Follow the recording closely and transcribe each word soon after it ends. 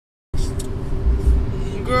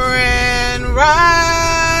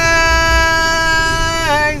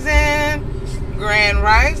Grand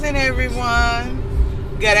Rising, everyone.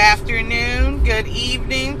 Good afternoon, good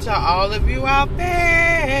evening to all of you out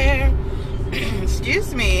there.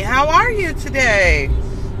 Excuse me, how are you today?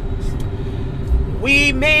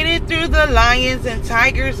 We made it through the lions and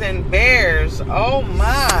tigers and bears. Oh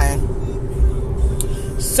my.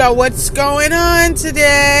 So what's going on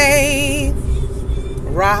today?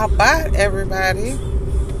 Rahabat, everybody.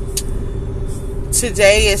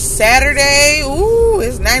 Today is Saturday. Ooh,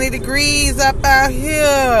 it's 90 degrees up out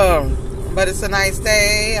here. But it's a nice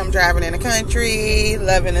day. I'm driving in the country,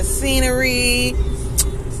 loving the scenery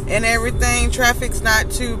and everything. Traffic's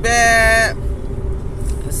not too bad.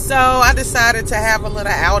 So I decided to have a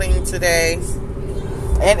little outing today.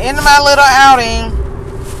 And in my little outing,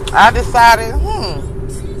 I decided,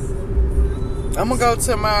 I'm going to go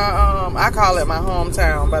to my, I call it my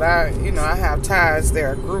hometown, but I have ties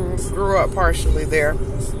there. Grew up partially there.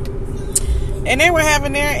 And they were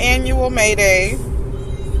having their annual May Day.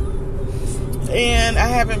 And I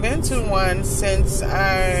haven't been to one since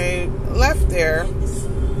I left there.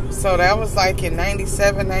 So that was like in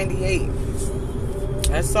 97, 98.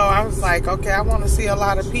 And so I was like, okay, I want to see a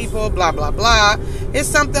lot of people, blah, blah, blah. It's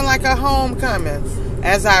something like a homecoming,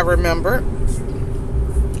 as I remember.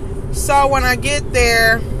 So when I get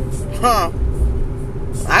there,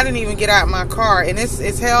 I didn't even get out my car. And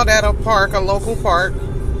it's held at a park, a local park.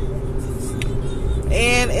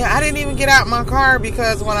 And I didn't even get out my car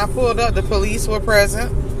because when I pulled up, the police were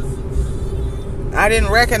present. I didn't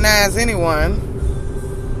recognize anyone.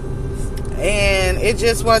 And it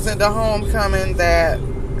just wasn't the homecoming that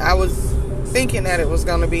I was thinking that it was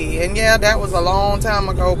going to be. And yeah, that was a long time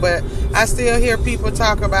ago, but I still hear people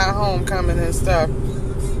talk about homecoming and stuff.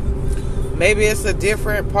 Maybe it's a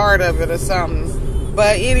different part of it or something.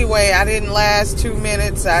 But anyway, I didn't last 2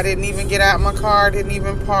 minutes. I didn't even get out my car. Didn't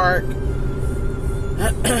even park.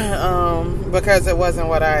 Because it wasn't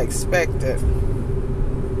what I expected.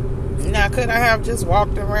 Now, could I have just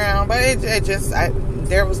walked around? But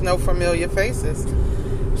there was no familiar faces.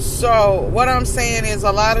 So what I'm saying is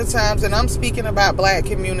a lot of times, and I'm speaking about black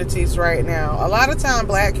communities right now. A lot of time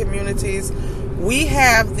black communities, we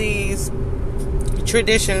have these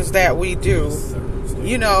traditions that we do,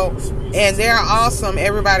 and they're awesome.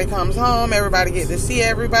 Everybody comes home, everybody get to see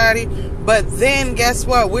everybody. But then guess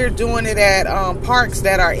what? We're doing it at parks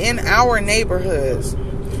that are in our neighborhoods.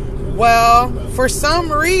 Well, for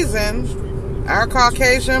some reason, our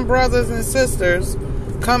Caucasian brothers and sisters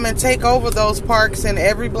come and take over those parks in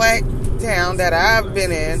every black town that I've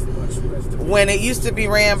been in. When it used to be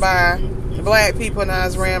ran by black people, now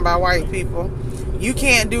it's ran by white people. You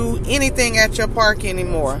can't do anything at your park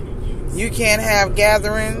anymore. You can't have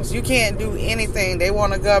gatherings. You can't do anything. They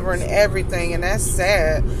want to govern everything, and that's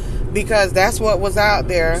sad because that's what was out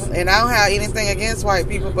there. And I don't have anything against white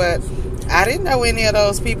people, but I didn't know any of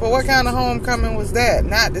those people. What kind of homecoming was that?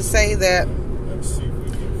 Not to say that,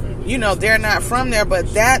 they're not from there,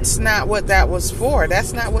 but that's not what that was for.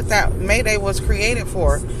 That's not what that May Day was created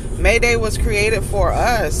for. May Day was created for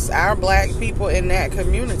us, our black people in that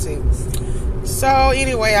community. So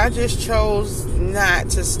anyway, I just chose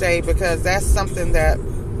not to stay because that's something that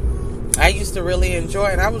I used to really enjoy,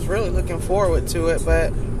 and I was really looking forward to it,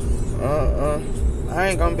 but I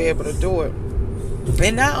ain't gonna be able to do it.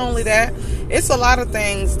 And not only that, it's a lot of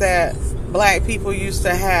things that black people used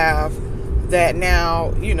to have that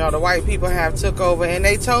now, the white people have took over, and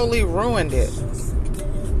they totally ruined it.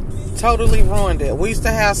 Totally ruined it. We used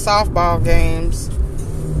to have softball games,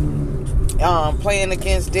 playing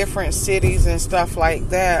against different cities and stuff like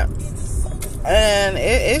that. And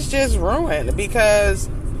it's just ruined because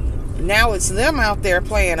now it's them out there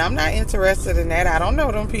playing. I'm not interested in that. I don't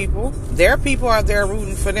know them people. Their people are there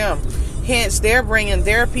rooting for them. Hence, they're bringing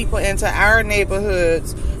their people into our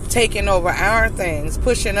neighborhoods, taking over our things,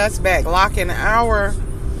 pushing us back, locking our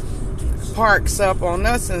parks up on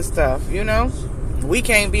us and stuff, We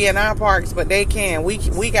can't be in our parks, but they can.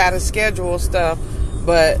 We got to schedule stuff,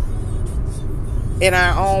 but in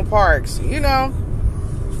our own parks, And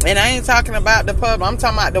I ain't talking about the pub. I'm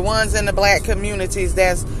talking about the ones in the black communities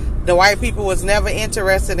that's the white people was never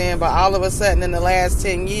interested in, but all of a sudden in the last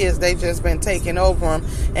 10 years, they just been taking over them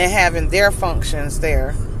and having their functions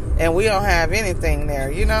there. And we don't have anything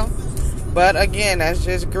there, But again, that's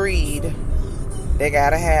just greed. They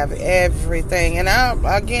got to have everything. And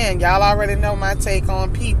again, y'all already know my take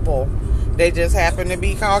on people. They just happen to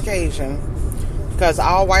be Caucasian. Because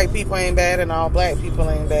all white people ain't bad and all black people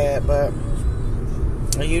ain't bad. But,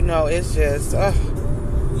 it's just...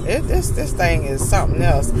 This thing is something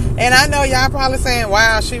else. And I know y'all probably saying,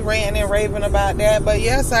 wow, she ranting and raving about that. But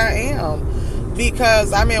yes, I am.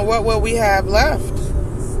 Because, I mean, what will we have left?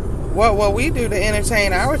 What will we do to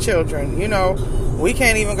entertain our children? You know, we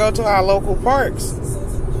can't even go to our local parks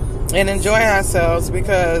and enjoy ourselves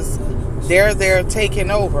because they're there taking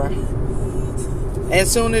over. And as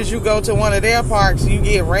soon as you go to one of their parks, you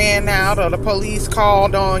get ran out or the police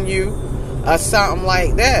called on you or something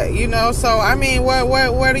like that, you know. So, I mean,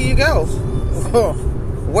 where do you go?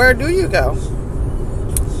 Where do you go?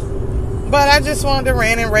 But I just wanted to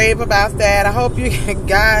rant and rave about that. I hope you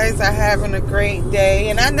guys are having a great day.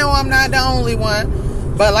 And I know I'm not the only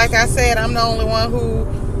one. But like I said, I'm the only one who...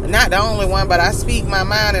 Not the only one, but I speak my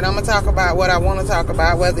mind. And I'm going to talk about what I want to talk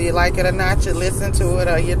about. Whether you like it or not, you listen to it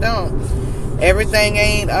or you don't. Everything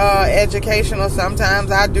ain't educational.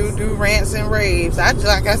 Sometimes I do rants and raves.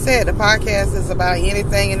 Like I said, the podcast is about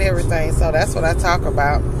anything and everything. So that's what I talk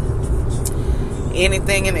about.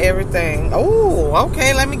 Anything and everything. Oh,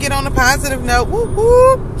 okay, let me get on a positive note. Whoop,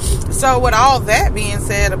 whoop. So with all that being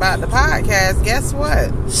said about the podcast, guess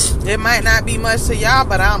what? It might not be much to y'all,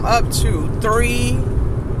 but I'm up to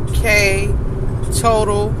 3K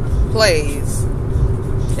total plays.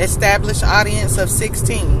 Established audience of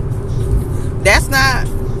 16. That's not,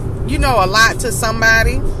 you know, a lot to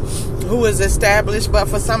somebody who is established, but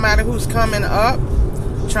for somebody who's coming up,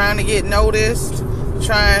 trying to get noticed,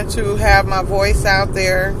 trying to have my voice out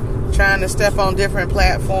there, trying to step on different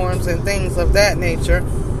platforms and things of that nature.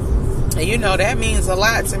 And you know, that means a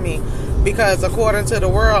lot to me because according to the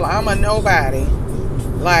world, I'm a nobody.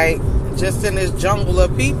 Like, just in this jungle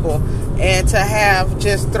of people. And to have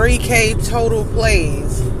just 3K total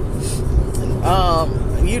plays,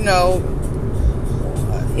 you know,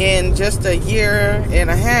 in just a year and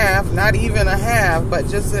a half, not even a half, but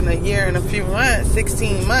just in a year and a few months,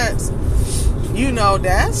 16 months, you know,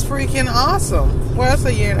 that's freaking awesome. Well, it's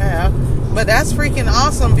a year and a half, but that's freaking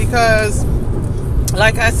awesome because,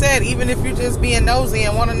 like I said, even if you're just being nosy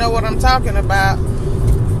and want to know what I'm talking about,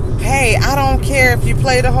 hey, I don't care if you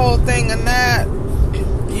play the whole thing or not.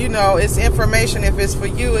 You know, it's information. If it's for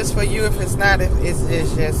you, it's for you. If it's not,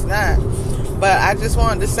 it's just not. But I just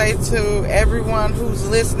wanted to say to everyone who's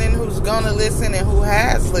listening, who's going to listen, and who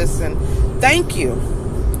has listened, thank you.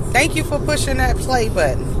 Thank you for pushing that play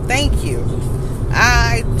button. Thank you.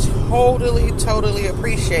 I totally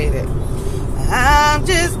appreciate it. I'm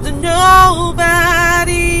just a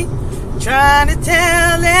nobody trying to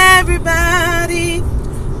tell everybody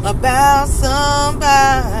about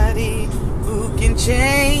somebody who can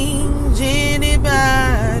change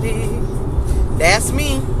anybody. That's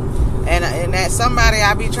me. And that somebody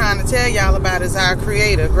I be trying to tell y'all about is our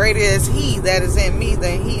Creator. Greater is He that is in me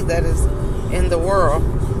than he that is in the world.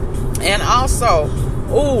 And also,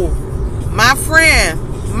 my friend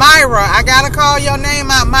Myra, I gotta call your name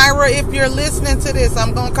out. Myra, if you're listening to this,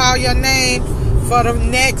 I'm gonna call your name for the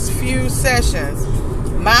next few sessions.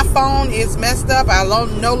 My phone is messed up. I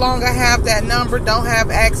no longer have that number, don't have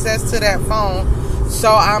access to that phone. So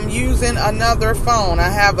I'm using another phone. I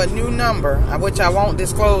have a new number, which I won't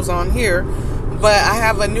disclose on here, but I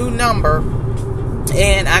have a new number.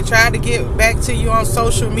 And I tried to get back to you on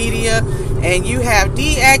social media, and you have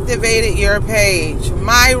deactivated your page.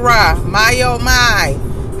 Myra, my.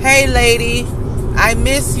 Hey, lady, I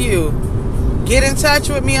miss you. Get in touch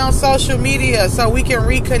with me on social media so we can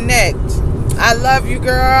reconnect. I love you,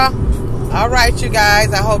 girl. All right, you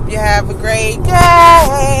guys. I hope you have a great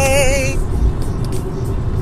day.